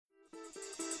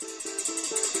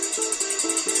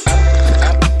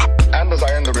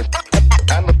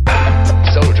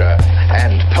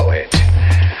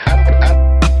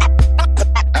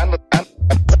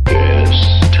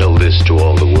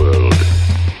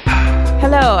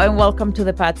and welcome to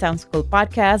the Pod Sound School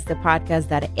podcast, the podcast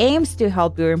that aims to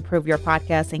help you improve your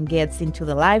podcast and gets into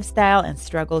the lifestyle and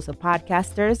struggles of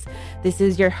podcasters. This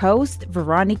is your host,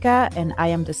 Veronica, and I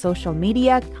am the social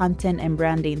media, content, and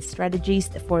branding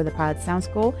strategist for the Pod Sound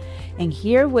School. And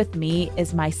here with me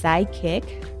is my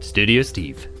sidekick, Studio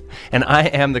Steve. And I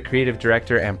am the creative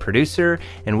director and producer,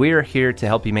 and we are here to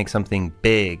help you make something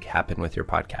big happen with your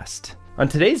podcast. On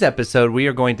today's episode, we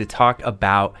are going to talk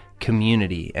about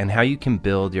community and how you can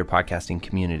build your podcasting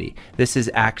community. This is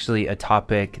actually a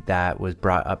topic that was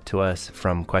brought up to us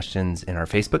from questions in our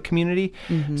Facebook community.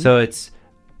 So it's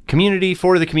community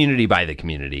for the community by the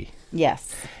community.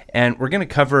 Yes. And we're going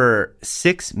to cover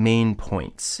 6 main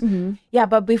points. Yeah,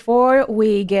 but before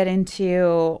we get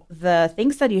into the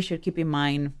things that you should keep in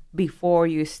mind before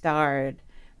you start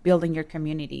building your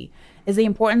community is the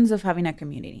importance of having a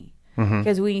community.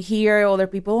 Because we hear other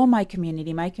people, oh, my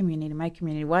community, my community, my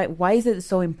community. Why is it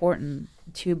so important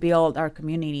to build our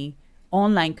community,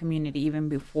 online community, even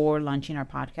before launching our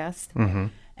podcast?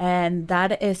 And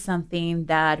that is something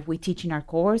that we teach in our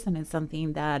course, and it's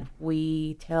something that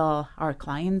we tell our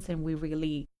clients, and we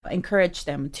really encourage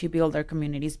them to build their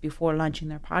communities before launching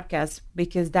their podcast,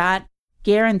 because that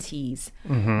guarantees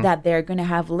that they're going to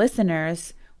have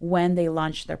listeners when they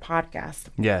launch their podcast.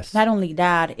 Yes. Not only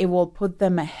that, it will put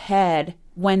them ahead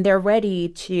when they're ready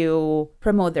to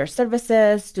promote their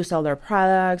services, to sell their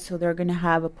products. So they're going to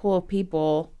have a pool of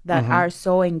people that are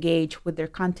so engaged with their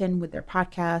content, with their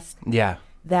podcast,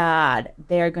 that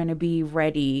they're going to be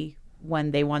ready when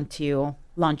they want to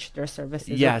launch their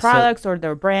services or products or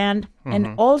their brand.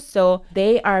 And also,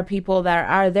 they are people that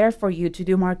are there for you to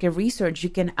do market research. You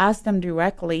can ask them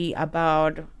directly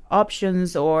about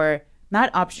options, or not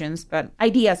options, but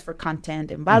ideas for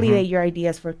content, and validate your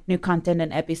ideas for new content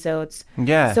and episodes.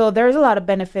 Yeah. So there's a lot of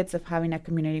benefits of having a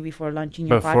community before launching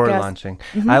your podcast. Before launching.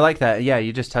 I like that. Yeah,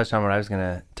 you just touched on what I was going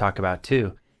to talk about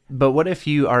too. But what if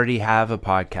you already have a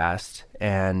podcast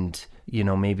and, you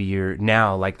know, maybe you're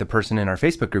now like the person in our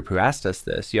Facebook group who asked us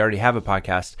this, you already have a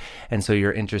podcast, and so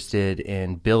you're interested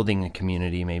in building a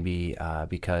community maybe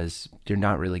because you're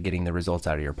not really getting the results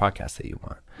out of your podcast that you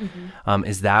want.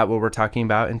 Is that what we're talking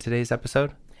about in today's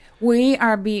episode? We're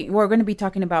going to be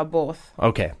talking about both.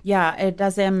 Okay. Yeah, it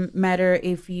doesn't matter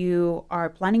if you are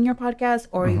planning your podcast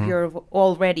or if you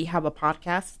already have a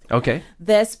podcast. Okay.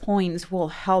 These points will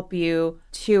help you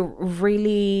to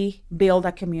really build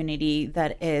a community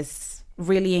that is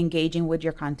really engaging with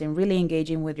your content, really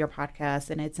engaging with your podcast,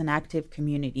 and it's an active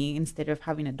community instead of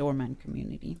having a dormant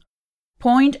community.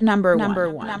 Point number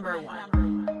one.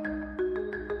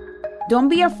 Don't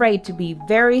be afraid to be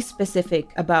very specific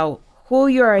about who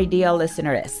your ideal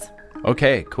listener is.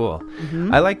 Okay, cool.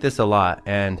 I like this a lot.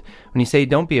 And when you say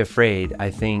don't be afraid, I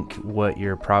think what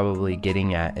you're probably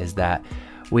getting at is that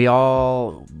we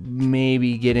all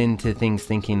maybe get into things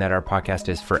thinking that our podcast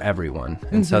is for everyone.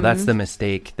 And so that's the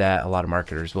mistake that a lot of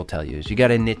marketers will tell you, is you got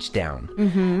to niche down.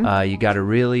 You got to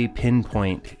really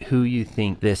pinpoint who you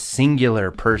think this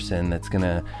singular person that's going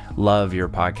to love your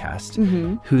podcast,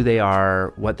 who they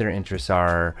are, what their interests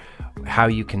are, how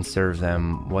you can serve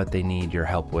them, what they need your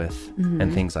help with,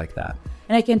 and things like that.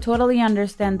 And I can totally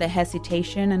understand the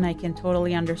hesitation, and I can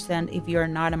totally understand if you're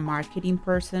not a marketing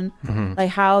person, like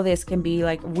how this can be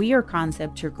like weird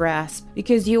concept to grasp,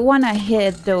 because you want to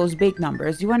hit those big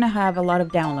numbers. You want to have a lot of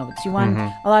downloads. You want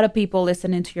a lot of people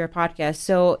listening to your podcast.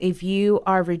 So if you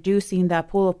are reducing that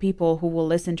pool of people who will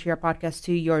listen to your podcast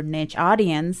to your niche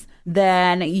audience,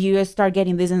 then you start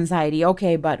getting this anxiety.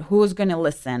 Okay, but who's going to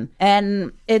listen?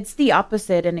 And it's the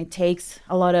opposite, and it takes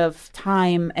a lot of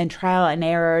time and trial and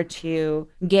error to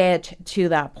get to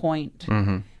that point.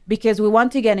 Because we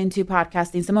want to get into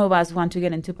podcasting. Some of us want to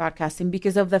get into podcasting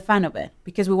because of the fun of it,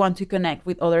 because we want to connect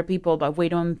with other people, but we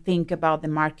don't think about the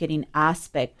marketing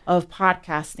aspect of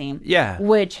podcasting,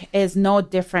 which is no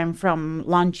different from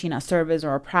launching a service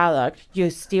or a product.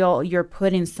 You're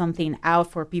putting something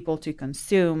out for people to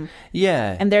consume.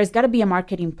 And there's got to be a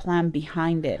marketing plan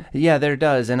behind it. Yeah, there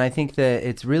does. And I think that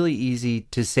it's really easy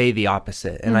to say the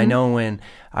opposite. And I know when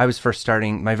I was first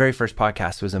starting, my very first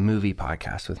podcast was a movie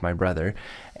podcast with my brother.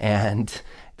 And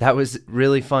that was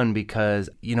really fun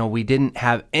because, you know, we didn't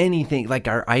have anything like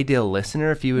our ideal listener.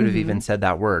 If you would have even said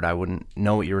that word, I wouldn't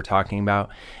know what you were talking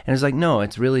about. And it's like, no,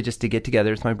 it's really just to get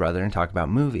together with my brother and talk about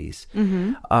movies.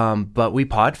 But we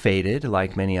pod faded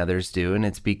like many others do. And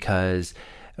it's because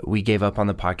we gave up on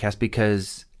the podcast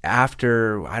because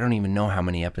after, I don't even know how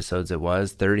many episodes it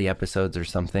was, 30 episodes or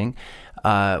something,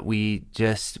 we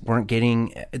just weren't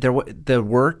getting the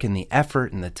work and the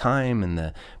effort and the time and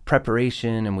the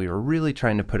preparation, and we were really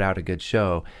trying to put out a good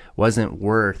show, wasn't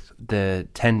worth the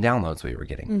 10 downloads we were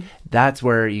getting. That's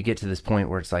where you get to this point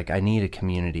where it's like, I need a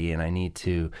community and I need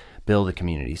to build a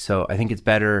community. So I think it's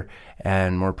better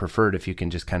and more preferred if you can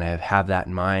just kind of have that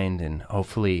in mind and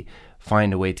hopefully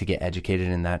find a way to get educated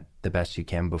in that the best you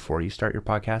can before you start your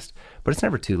podcast. But it's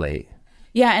never too late.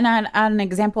 Yeah, and an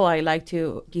example I like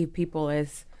to give people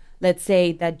is, let's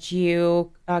say that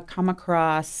you come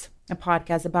across a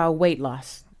podcast about weight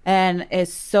loss, and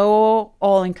it's so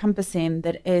all-encompassing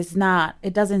that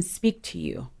it doesn't speak to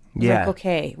you. It's like,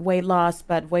 okay, weight loss,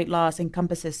 but weight loss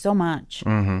encompasses so much.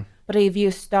 But if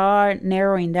you start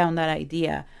narrowing down that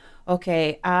idea,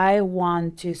 okay, I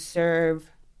want to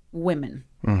serve women.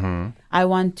 I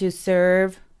want to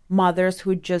serve mothers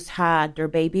who just had their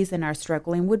babies and are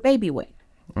struggling with baby weight.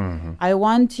 I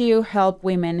want to help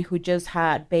women who just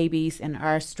had babies and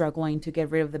are struggling to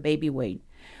get rid of the baby weight,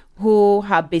 who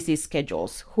have busy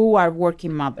schedules, who are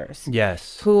working mothers,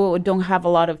 who don't have a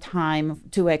lot of time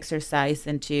to exercise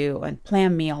and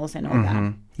plan meals and all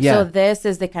that. So this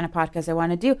is the kind of podcast I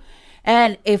want to do.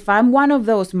 And if I'm one of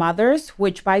those mothers,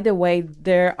 which, by the way,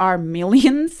 there are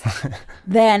millions,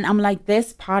 then I'm like,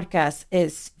 this podcast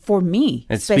is for me.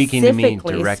 It's speaking to me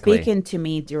directly. It's speaking to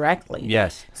me directly.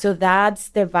 Yes. So that's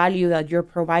the value that you're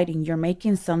providing. You're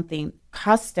making something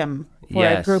custom for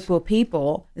a group of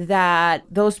people, that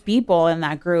those people in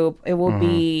that group, it will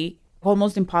be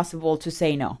almost impossible to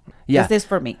say no. Yeah. Is this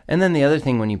for me? And then the other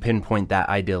thing, when you pinpoint that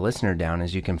ideal listener down,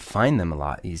 is you can find them a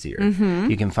lot easier.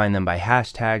 You can find them by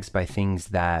hashtags, by things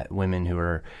that women who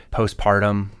are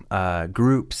postpartum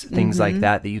groups, things like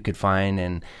that you could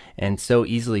find and so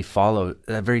easily follow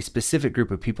a very specific group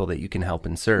of people that you can help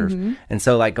and serve. And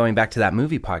so, like, going back to that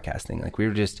movie podcasting, like, we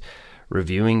were just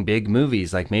reviewing big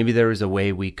movies. Like, maybe there was a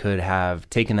way we could have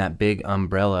taken that big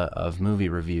umbrella of movie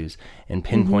reviews and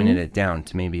pinpointed it down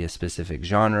to maybe a specific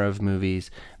genre of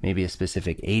movies, maybe a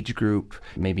specific age group,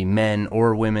 maybe men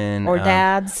or women. Or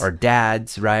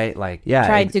dads. Right? Like,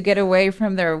 trying to get away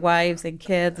from their wives and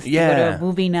kids to go to a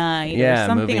movie night or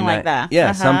something like that.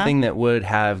 Yeah, something that would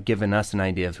have given us an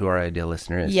idea of who our ideal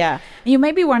listener is. Yeah. You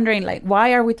may be wondering, like,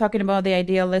 why are we talking about the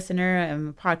ideal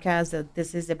listener podcast that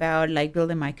this is about, like,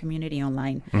 building my community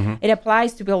online? It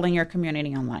applies to building your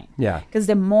community online. Yeah. Because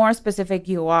the more specific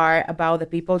you are about the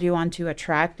people you want to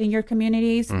attract in your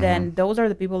communities, then those are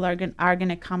the people that are going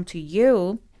to come to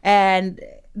you. And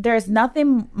there's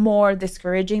nothing more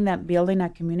discouraging than building a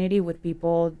community with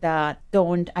people that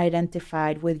don't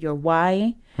identify with your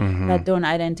why, that don't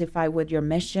identify with your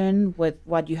mission, with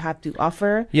what you have to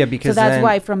offer. Yeah, because so that's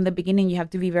why from the beginning you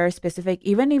have to be very specific,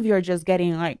 even if you're just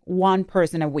getting like one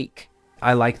person a week.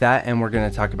 I like that, and we're going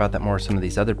to talk about that more, some of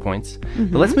these other points.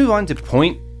 But let's move on to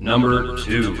point number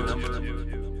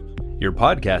 2. Your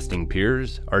podcasting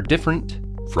peers are different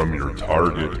from your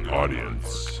target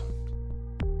audience.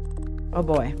 Oh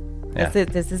boy. Yeah.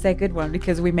 This is a good one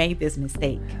because we made this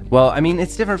mistake. Well, I mean,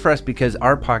 it's different for us because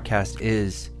our podcast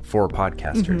is for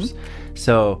podcasters.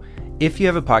 So if you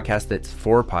have a podcast that's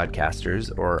for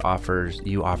podcasters or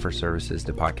you offer services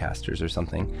to podcasters or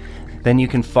something, then you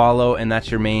can follow, and that's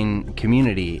your main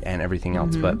community and everything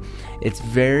else. But it's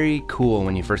very cool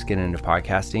when you first get into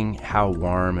podcasting how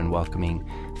warm and welcoming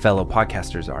fellow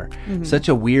podcasters are. Such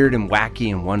a weird and wacky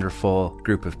and wonderful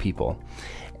group of people.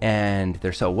 And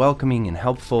they're so welcoming and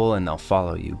helpful, and they'll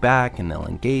follow you back and they'll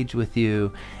engage with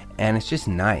you. And it's just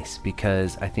nice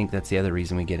because I think that's the other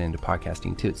reason we get into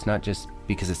podcasting too. It's not just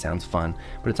because it sounds fun,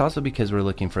 but it's also because we're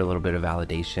looking for a little bit of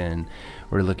validation.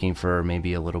 We're looking for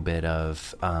maybe a little bit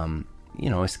of,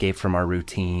 escape from our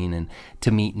routine and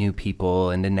to meet new people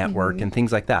and to network and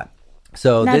things like that.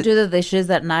 So not do the dishes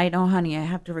at night. Oh, honey, I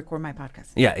have to record my podcast.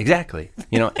 Yeah, exactly.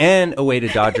 And a way to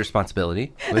dodge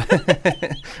responsibility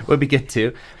would be good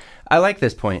too. I like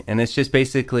this point, and it's just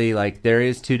basically like there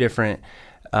is two different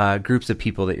groups of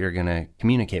people that you're going to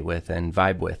communicate with and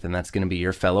vibe with, and that's going to be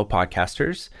your fellow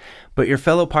podcasters. But your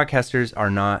fellow podcasters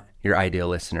are not your ideal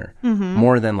listener,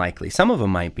 more than likely. Some of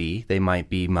them might be. They might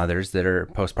be mothers that are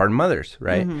postpartum mothers,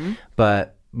 right?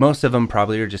 But most of them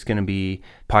probably are just going to be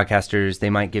podcasters. They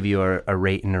might give you a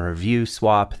rate and a review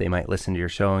swap. They might listen to your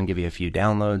show and give you a few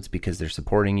downloads because they're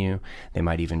supporting you. They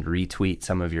might even retweet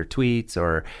some of your tweets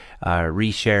or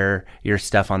reshare your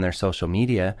stuff on their social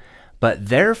media. But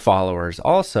their followers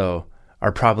also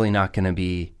are probably not going to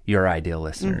be your ideal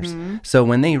listeners. So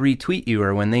when they retweet you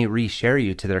or when they reshare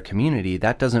you to their community,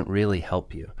 that doesn't really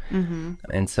help you.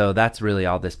 And so that's really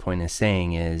all this point is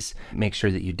saying is make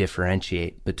sure that you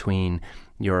differentiate between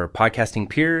your podcasting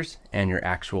peers and your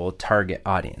actual target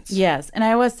audience. Yes. And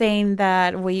I was saying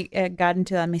that we got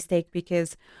into that mistake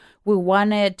because we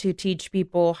wanted to teach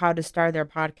people how to start their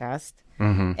podcast.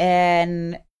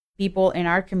 And people in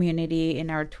our community,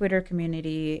 in our Twitter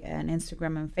community and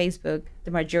Instagram and Facebook,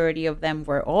 the majority of them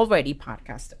were already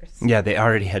podcasters. Yeah, they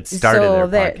already had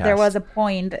started their podcast. There was a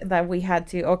point that we had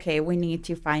to, we need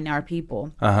to find our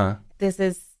people. This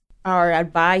is our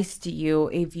advice to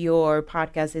you if your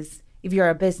podcast is, if you're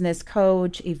a business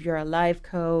coach, if you're a life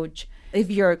coach, if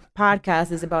your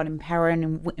podcast is about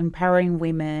empowering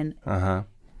women,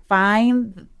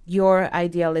 find your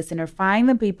ideal listener, find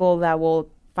the people that will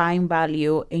find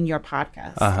value in your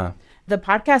podcast. The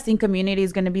podcasting community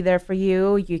is going to be there for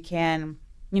you. You can,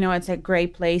 it's a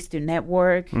great place to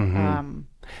network.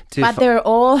 But they're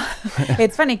all,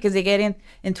 it's funny because they get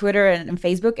in Twitter and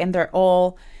Facebook and they're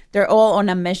all on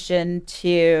a mission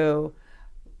to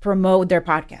promote their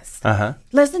podcast.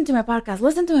 Listen to my podcast,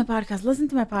 listen to my podcast, listen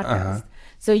to my podcast.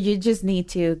 So you just need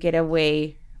to get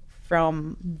away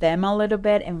from them a little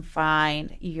bit and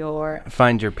find your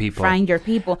people.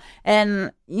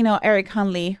 And Eric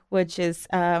Hunley, which is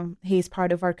he's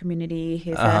part of our community,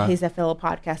 he's a fellow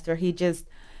podcaster. He just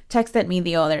texted me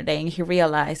the other day and he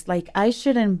realized I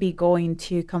shouldn't be going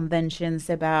to conventions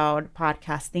about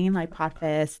podcasting like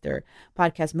Podfest or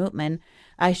Podcast Movement.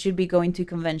 I should be going to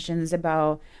conventions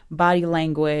about body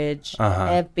language,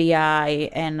 FBI,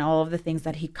 and all of the things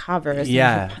that he covers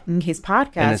in his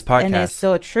podcast. And it's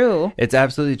so true. It's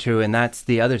absolutely true. And that's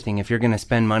the other thing. If you're going to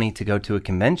spend money to go to a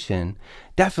convention,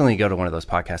 definitely go to one of those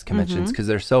podcast conventions because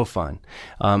they're so fun.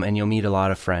 And you'll meet a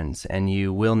lot of friends and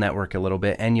you will network a little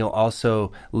bit. And you'll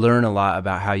also learn a lot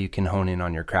about how you can hone in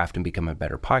on your craft and become a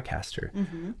better podcaster.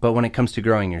 But when it comes to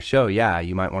growing your show,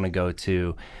 you might want to go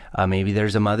to maybe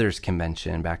there's a mother's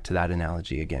convention, back to that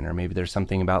analogy again, or maybe there's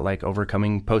something about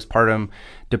overcoming postpartum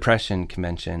depression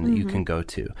convention that you can go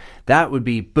to. That would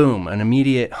be, boom, an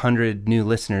immediate 100 new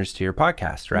listeners to your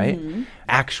podcast, right?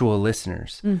 Actual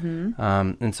listeners.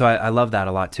 And so I love that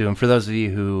a lot too. And for those of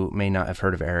you who may not have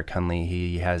heard of Eric Hunley,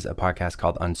 he has a podcast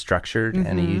called Unstructured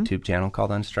and a YouTube channel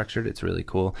called Unstructured. It's really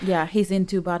cool. Yeah, he's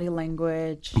into body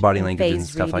language and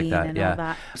stuff like that.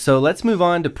 Yeah. So let's move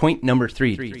on to point number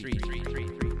 3.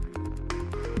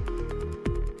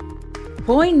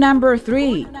 Point number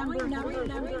 3.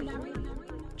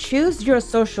 Choose your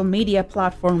social media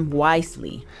platform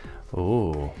wisely.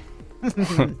 Oh,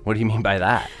 what do you mean by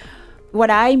that? What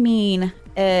I mean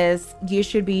is you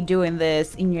should be doing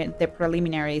this in the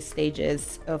preliminary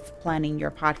stages of planning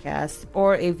your podcast.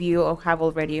 Or if you have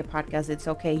already a podcast, it's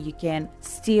okay. You can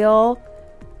still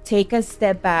take a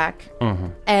step back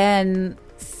and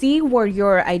see where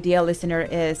your ideal listener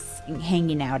is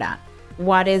hanging out at.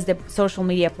 What is the social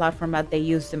media platform that they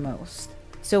use the most?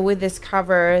 So we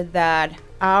discover that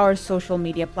our social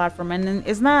media platform, and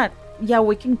it's not,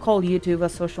 we can call YouTube a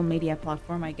social media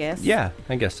platform, I guess. Yeah,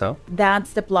 I guess so.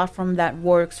 That's the platform that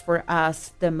works for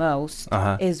us the most,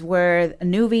 is where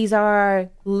newbies are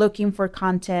looking for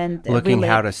content. Looking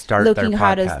how to start a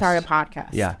podcast.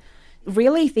 Yeah.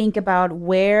 Really think about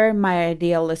where my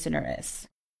ideal listener is.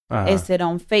 Is it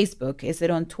on Facebook? Is it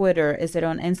on Twitter? Is it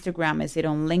on Instagram? Is it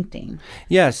on LinkedIn?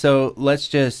 Yeah, so let's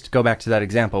just go back to that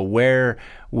example. Where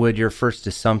would your first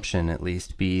assumption at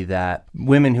least be that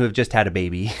women who have just had a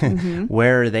baby,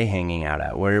 where are they hanging out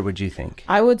at? Where would you think?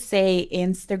 I would say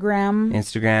Instagram.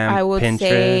 I would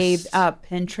say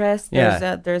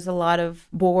Pinterest. There's a lot of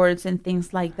boards and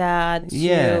things like that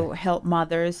to help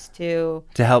mothers to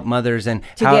help mothers and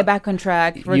to get back on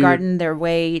track regarding their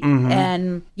weight.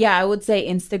 And I would say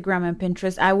Instagram and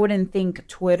Pinterest. I wouldn't think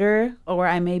Twitter, or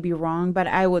I may be wrong, but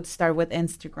I would start with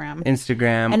Instagram and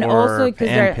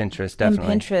Pinterest,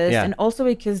 definitely. And also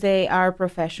because they are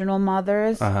professional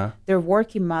mothers, they're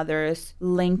working mothers.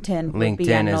 LinkedIn would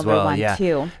be another one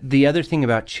too. The other thing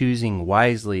about choosing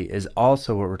wisely is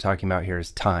also what we're talking about here is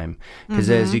time.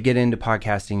 Because as you get into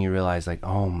podcasting, you realize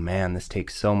oh man, this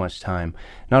takes so much time.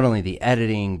 Not only the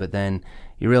editing, but then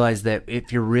you realize that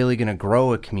if you're really going to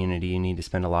grow a community, you need to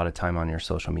spend a lot of time on your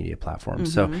social media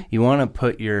platforms. So you want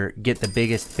to get the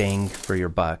biggest bang for your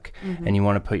buck, and you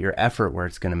want to put your effort where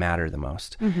it's going to matter the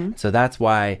most. So that's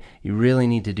why you really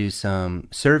need to do some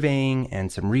surveying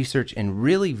and some research and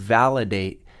really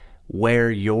validate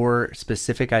where your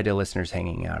specific ideal listener is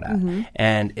hanging out at.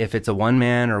 And if it's a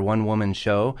one-man or one-woman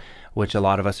show, which a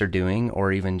lot of us are doing,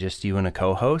 or even just you and a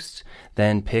co-host,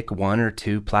 then pick 1 or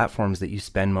 2 platforms that you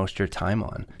spend most of your time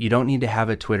on. You don't need to have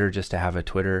a Twitter just to have a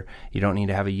Twitter. You don't need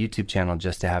to have a YouTube channel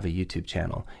just to have a YouTube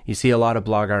channel. You see a lot of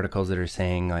blog articles that are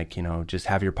saying like, just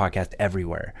have your podcast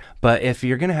everywhere. But if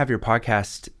you're going to have your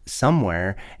podcast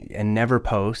somewhere and never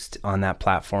post on that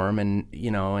platform and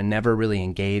never really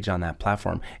engage on that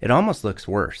platform, it almost looks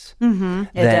worse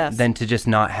than to just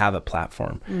not have a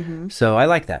platform. So I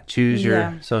like that. Choose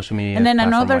your social media. And then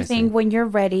another wisely. thing, when you're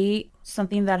ready,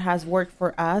 something that has worked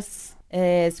for us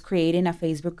is creating a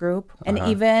Facebook group. And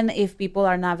even if people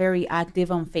are not very active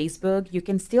on Facebook, you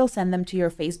can still send them to your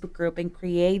Facebook group and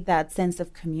create that sense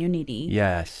of community.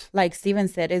 Yes. Like Steven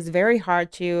said, it's very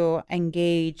hard to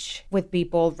engage with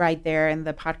people right there in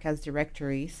the podcast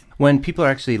directories. When people are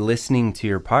actually listening to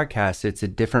your podcast, it's a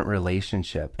different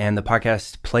relationship. And the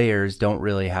podcast players don't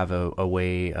really have a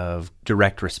way of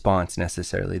direct response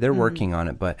necessarily. They're working on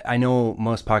it. But I know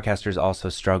most podcasters also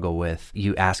struggle with,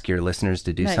 you ask your listeners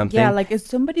to do something. Yeah, like, is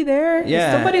somebody there? Yeah.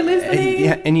 Is somebody listening?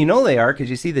 And they are,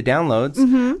 because you see the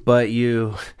downloads, but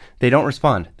they don't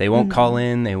respond. They won't call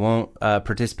in. They won't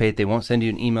participate. They won't send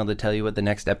you an email to tell you what the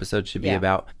next episode should be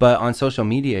about. But on social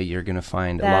media, you're going to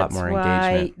find a lot more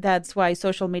engagement. That's why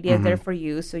social media is there for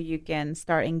you, so you can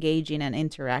start engaging and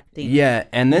interacting. Yeah,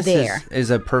 and this is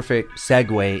a perfect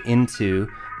segue into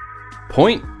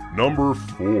point Number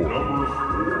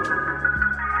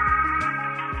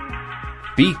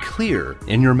 4. Be clear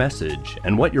in your message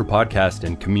and what your podcast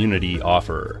and community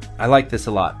offer. I like this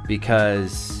a lot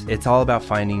because it's all about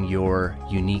finding your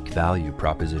unique value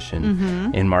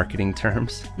proposition in marketing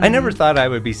terms. I never thought I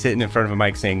would be sitting in front of a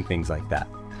mic saying things like that.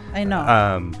 I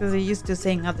know, because you used to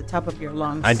sing at the top of your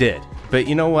lungs. I did, but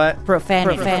you know what?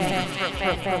 Profanity.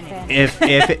 If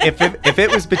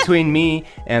it was between me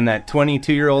and that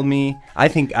 22-year-old me, I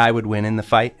think I would win in the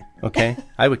fight. Okay,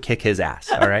 I would kick his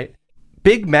ass. All right.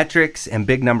 Big metrics and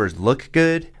big numbers look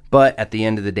good, but at the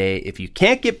end of the day, if you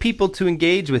can't get people to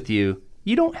engage with you,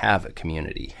 you don't have a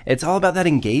community. It's all about that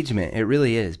engagement. It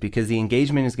really is, because the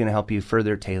engagement is going to help you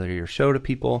further tailor your show to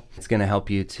people. It's going to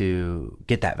help you to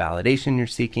get that validation you're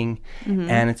seeking,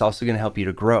 and it's also going to help you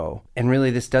to grow. And really,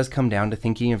 this does come down to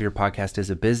thinking of your podcast as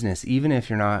a business, even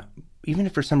if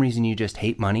for some reason you just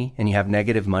hate money and you have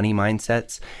negative money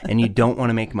mindsets and you don't want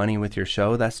to make money with your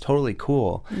show, that's totally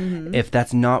cool if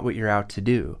that's not what you're out to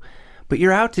do. But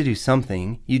you're out to do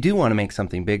something. You do want to make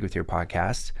something big with your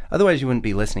podcast. Otherwise, you wouldn't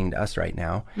be listening to us right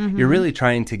now. You're really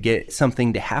trying to get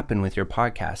something to happen with your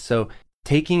podcast. So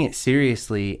taking it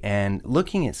seriously and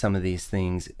looking at some of these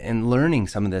things and learning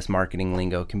some of this marketing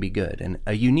lingo can be good. And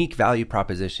a unique value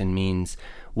proposition means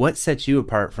what sets you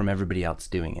apart from everybody else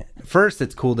doing it. First,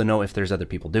 it's cool to know if there's other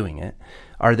people doing it.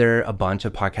 Are there a bunch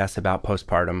of podcasts about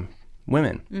postpartum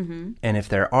women? And if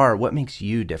there are, what makes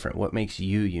you different? What makes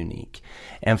you unique?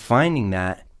 And finding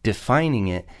that, defining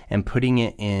it, and putting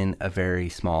it in a very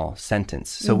small sentence.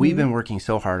 So we've been working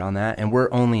so hard on that, and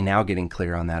we're only now getting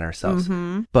clear on that ourselves.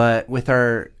 But with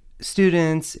our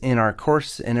students in our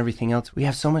course and everything else, we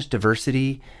have so much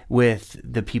diversity with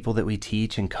the people that we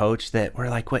teach and coach that we're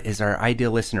like, what is our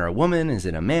ideal listener? A woman? Is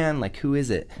it a man? Like, who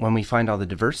is it? When we find all the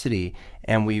diversity,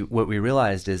 and what we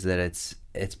realized is that it's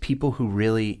people who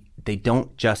really, they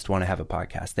don't just want to have a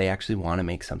podcast. They actually want to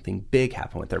make something big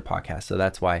happen with their podcast. So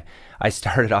that's why I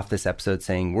started off this episode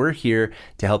saying we're here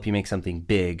to help you make something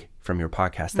big from your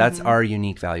podcast. That's our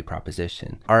unique value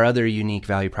proposition. Our other unique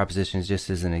value propositions, just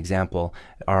as an example,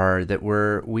 are that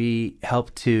we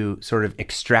help to sort of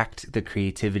extract the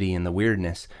creativity and the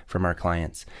weirdness from our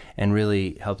clients and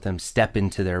really help them step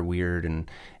into their weird and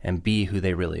be who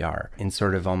they really are in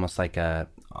sort of almost like a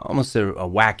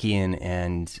wacky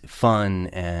and fun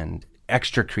and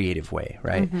extra creative way,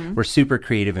 right? We're super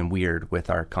creative and weird with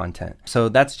our content. So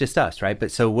that's just us, right?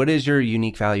 But so what is your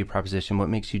unique value proposition? What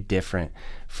makes you different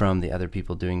from the other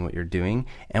people doing what you're doing?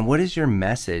 And what is your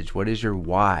message? What is your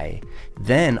why?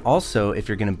 Then also, if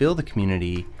you're going to build a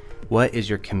community, what is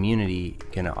your community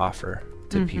going to offer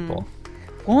to people?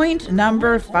 Point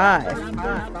number 5.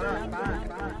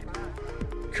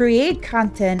 Create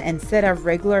content and set a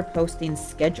regular posting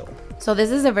schedule. So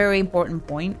this is a very important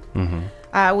point.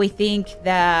 We think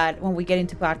that when we get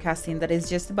into podcasting, that is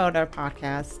just about our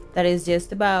podcast, that is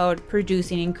just about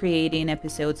producing and creating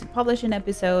episodes and publishing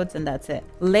episodes, and that's it.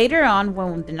 Later on,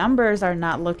 when the numbers are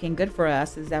not looking good for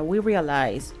us, is that we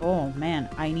realize, oh man,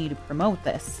 I need to promote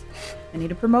this. I need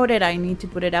to promote it. I need to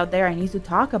put it out there. I need to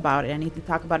talk about it. I need to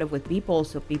talk about it with people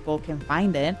so people can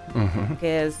find it,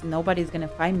 because nobody's going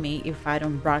to find me if I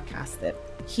don't broadcast it.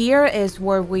 Here is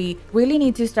where we really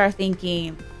need to start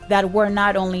thinking that we're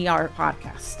not only our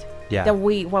podcast. That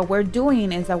what we're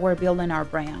doing is that we're building our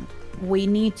brand. we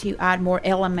need to add more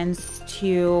elements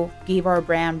to give our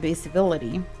brand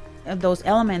visibility. Those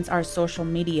elements are social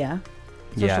media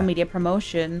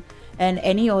promotion, and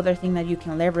any other thing that you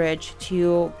can leverage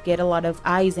to get a lot of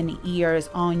eyes and ears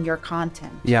on your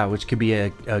content. Yeah, which could be a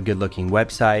good looking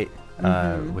website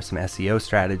with some SEO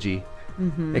strategy.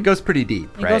 It goes pretty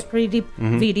deep, right? It goes pretty deep.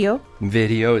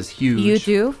 Video is huge.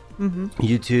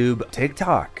 YouTube,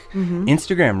 TikTok,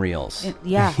 Instagram Reels.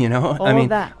 You know,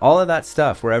 all of that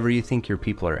stuff, wherever you think your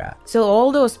people are at. So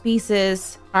all those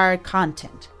pieces are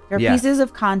content. They're pieces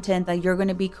of content that you're going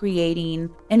to be creating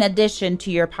in addition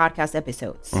to your podcast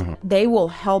episodes. They will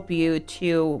help you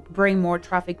to bring more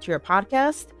traffic to your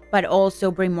podcast, but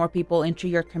also bring more people into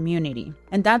your community.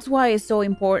 And that's why it's so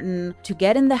important to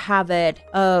get in the habit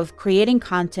of creating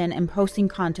content and posting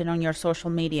content on your social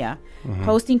media.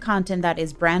 Posting content that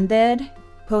is branded,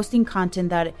 posting content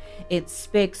that it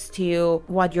speaks to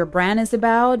what your brand is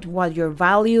about, what your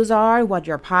values are, what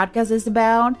your podcast is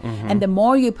about. And the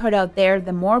more you put out there,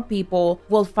 the more people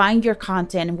will find your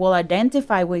content, will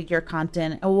identify with your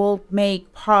content, and will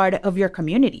make part of your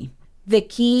community. The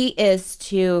key is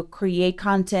to create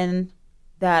content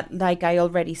that, like I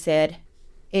already said,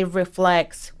 it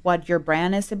reflects what your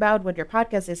brand is about, what your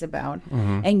podcast is about,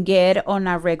 and get on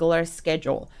a regular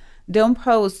schedule. Don't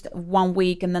post 1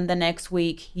 week and then the next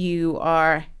week you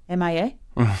are MIA.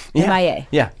 MIA.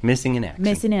 Yeah, missing in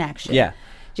action. Yeah.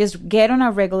 Just get on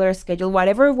a regular schedule.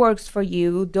 Whatever works for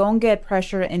you. Don't get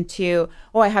pressure into,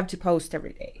 I have to post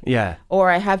every day. Yeah. Or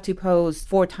I have to post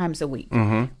 4 times a week.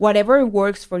 Whatever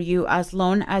works for you, as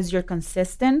long as you're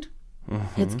consistent,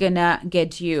 it's gonna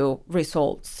get you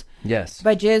results. Yes.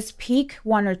 But just pick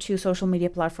 1 or 2 social media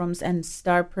platforms and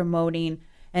start promoting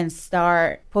and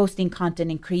start posting content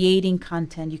and creating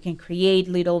content. You can create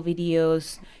little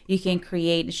videos. You can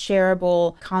create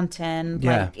shareable content,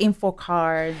 like info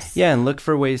cards. Yeah, and look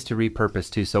for ways to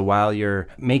repurpose too. So while you're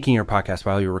making your podcast,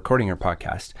 while you're recording your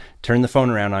podcast, turn the phone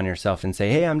around on yourself and say,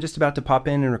 hey, I'm just about to pop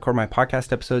in and record my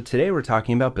podcast episode. Today we're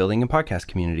talking about building a podcast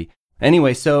community.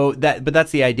 Anyway, but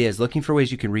that's the idea, is looking for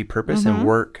ways you can repurpose and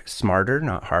work smarter,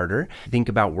 not harder. Think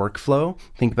about workflow.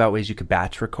 Think about ways you could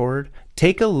batch record.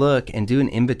 Take a look and do an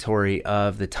inventory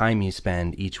of the time you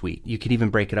spend each week. You could even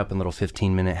break it up in little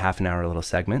 15-minute, half an hour little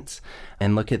segments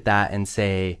and look at that and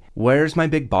say, where's my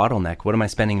big bottleneck? What am I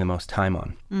spending the most time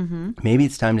on? Maybe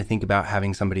it's time to think about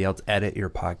having somebody else edit your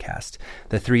podcast.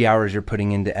 The 3 hours you're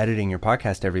putting into editing your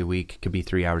podcast every week could be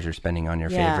 3 hours you're spending on your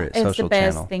favorite social channel.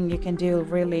 It's the best thing you can do,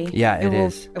 really. Yeah, it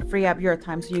is. Will free up your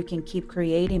time so you can keep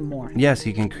creating more. Yeah, so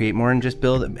you can create more and just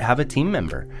have a team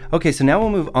member. Okay, so now we'll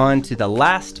move on to the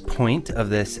last point of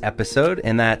this episode,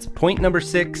 and that's point number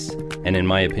 6, and in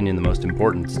my opinion, the most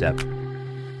important step.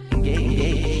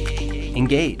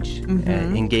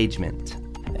 Engagement.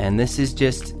 And this is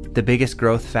just the biggest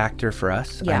growth factor for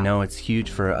us. I know it's huge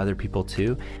for other people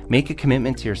too. Make a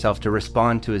commitment to yourself to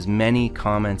respond to as many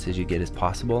comments as you get as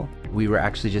possible. We were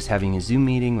actually just having a Zoom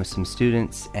meeting with some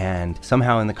students, and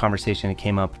somehow in the conversation it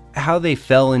came up how they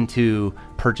fell into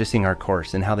purchasing our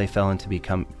course and how they fell into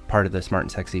become part of the Smart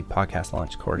and Sexy podcast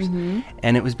launch course.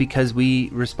 And it was because we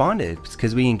responded. It's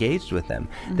because we engaged with them.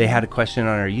 They had a question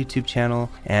on our YouTube channel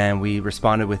and we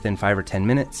responded within 5 or 10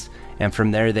 minutes. And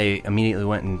from there, they immediately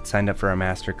went and signed up for our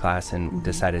master class and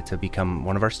decided to become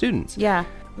one of our students. Yeah.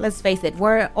 Let's face it,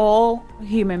 we're all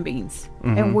human beings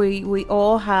and we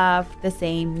all have the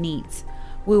same needs.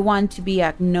 We want to be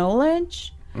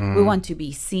acknowledged. We want to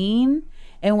be seen.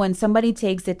 And when somebody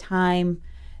takes the time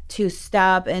to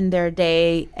stop in their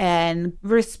day and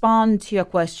respond to a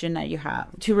question that you have,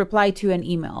 to reply to an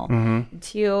email,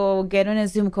 to get on a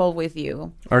Zoom call with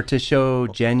you. Or to show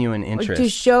genuine interest. Or to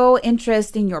show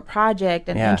interest in your project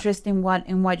and interest in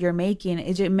what you're making.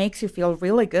 It makes you feel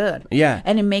really good. Yeah.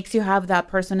 And it makes you have that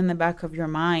person in the back of your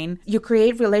mind. You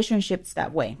create relationships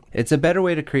that way. It's a better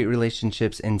way to create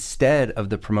relationships instead of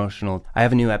the promotional, I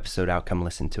have a new episode out, come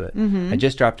listen to it. I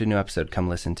just dropped a new episode, come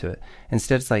listen to it.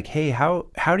 Instead, it's like, hey, how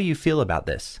do you feel about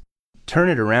this? Turn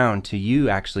it around to you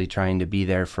actually trying to be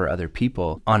there for other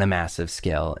people on a massive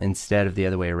scale instead of the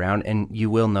other way around. And you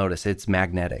will notice it's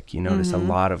magnetic. You notice a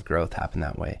lot of growth happen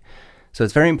that way. So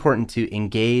it's very important to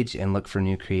engage and look for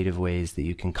new creative ways that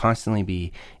you can constantly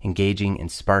be engaging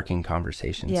and sparking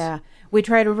conversations. Yeah. We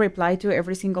try to reply to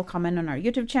every single comment on our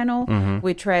YouTube channel.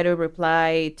 We try to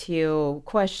reply to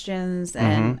questions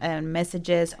and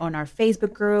messages on our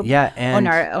Facebook group. Yeah, and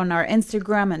on our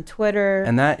Instagram and Twitter.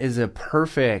 And that is a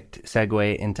perfect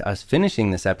segue into us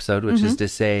finishing this episode, which is to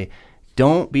say,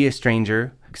 don't be a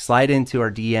stranger. Slide into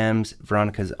our DMs.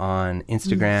 Veronica's on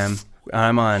Instagram.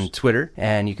 I'm on Twitter,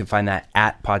 and you can find that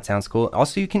at Pod Sound School.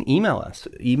 Also, you can email us.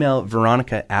 Email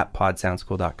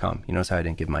Veronica@podsoundschool.com. You notice how I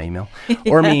didn't give my email?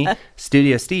 Or me,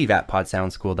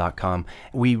 StudioSteve@podsoundschool.com.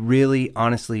 We really,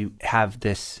 honestly have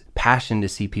this passion to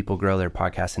see people grow their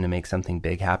podcast and to make something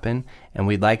big happen. And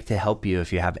we'd like to help you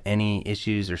if you have any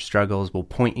issues or struggles. We'll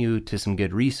point you to some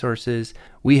good resources.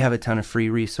 We have a ton of free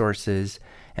resources.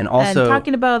 And also,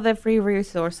 talking about the free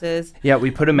resources. Yeah,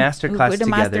 we put a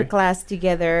masterclass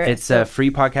together. It's a free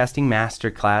podcasting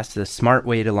masterclass, the smart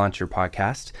way to launch your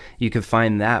podcast. You can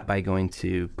find that by going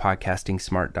to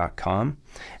podcastingsmart.com.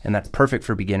 And that's perfect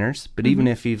for beginners. But even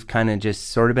if you've kind of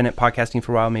just sort of been at podcasting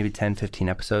for a while, maybe 10, 15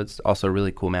 episodes, also a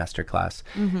really cool masterclass.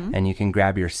 And you can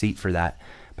grab your seat for that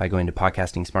by going to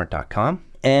podcastingsmart.com.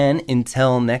 And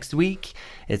until next week,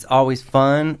 it's always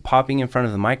fun popping in front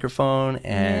of the microphone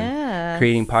and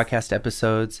creating podcast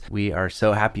episodes. We are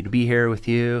so happy to be here with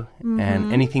you.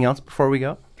 And anything else before we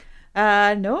go?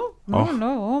 No.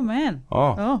 Oh, man.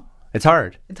 Oh. It's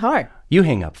hard. It's hard. You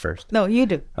hang up first. No, you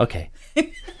do. Okay.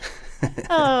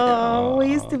 Oh, we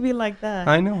used to be like that.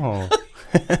 I know.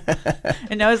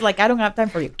 And I was like, I don't have time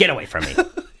for you. Get away from me.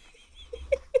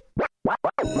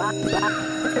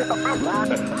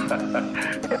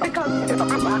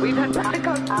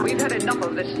 We've had enough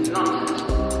of this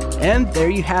nonsense. And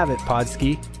there you have it,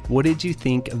 Podski. What did you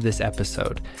think of this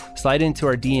episode? Slide into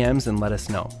our DMs and let us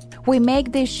know. We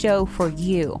make this show for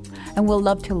you, and we'll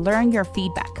love to learn your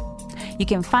feedback. You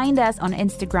can find us on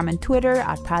Instagram and Twitter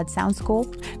at Pod Sound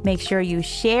School. Make sure you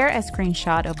share a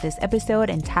screenshot of this episode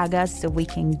and tag us so we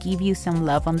can give you some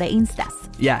love on the Instas.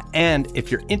 Yeah, and if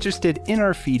you're interested in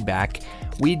our feedback,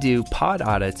 we do pod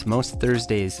audits most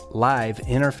Thursdays live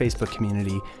in our Facebook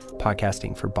community,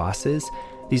 Podcasting for Bosses.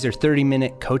 These are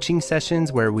 30-minute coaching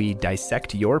sessions where we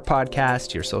dissect your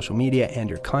podcast, your social media, and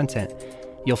your content.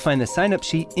 You'll find the sign-up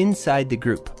sheet inside the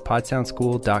group,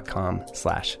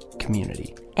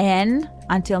 podsoundschool.com/community. And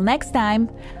until next time,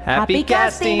 Happy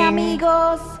casting,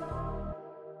 amigos!